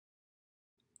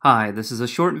Hi, this is a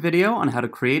short video on how to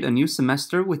create a new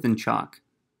semester within Chalk.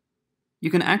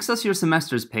 You can access your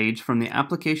semesters page from the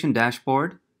application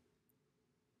dashboard,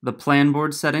 the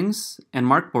Planboard settings and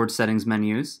Markboard settings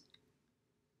menus,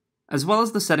 as well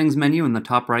as the settings menu in the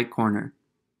top right corner.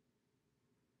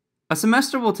 A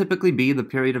semester will typically be the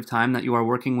period of time that you are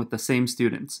working with the same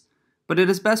students, but it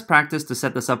is best practice to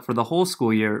set this up for the whole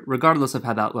school year, regardless of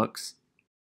how that looks.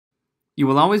 You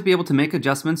will always be able to make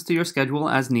adjustments to your schedule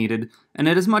as needed, and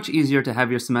it is much easier to have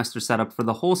your semester set up for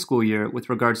the whole school year with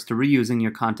regards to reusing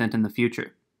your content in the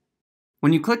future.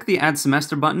 When you click the Add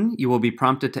Semester button, you will be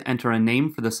prompted to enter a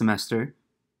name for the semester,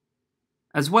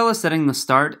 as well as setting the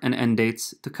start and end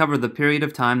dates to cover the period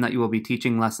of time that you will be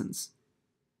teaching lessons.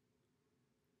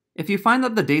 If you find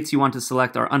that the dates you want to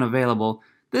select are unavailable,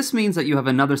 this means that you have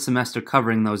another semester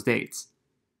covering those dates.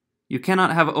 You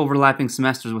cannot have overlapping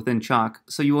semesters within Chalk,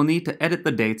 so you will need to edit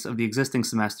the dates of the existing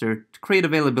semester to create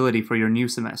availability for your new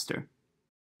semester.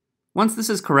 Once this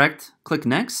is correct, click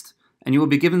Next, and you will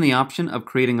be given the option of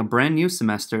creating a brand new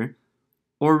semester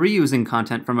or reusing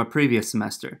content from a previous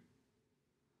semester.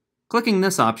 Clicking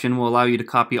this option will allow you to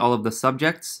copy all of the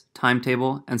subjects,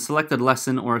 timetable, and selected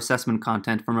lesson or assessment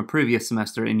content from a previous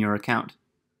semester in your account.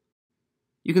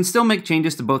 You can still make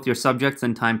changes to both your subjects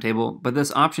and timetable, but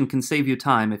this option can save you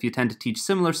time if you tend to teach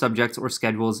similar subjects or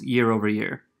schedules year over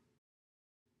year.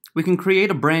 We can create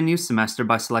a brand new semester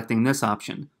by selecting this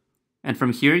option, and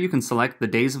from here you can select the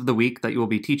days of the week that you will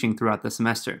be teaching throughout the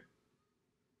semester.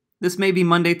 This may be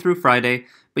Monday through Friday,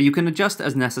 but you can adjust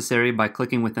as necessary by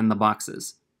clicking within the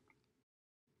boxes.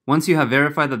 Once you have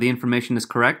verified that the information is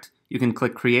correct, you can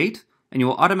click Create, and you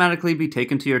will automatically be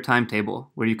taken to your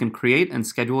timetable, where you can create and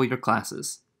schedule your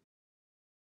classes.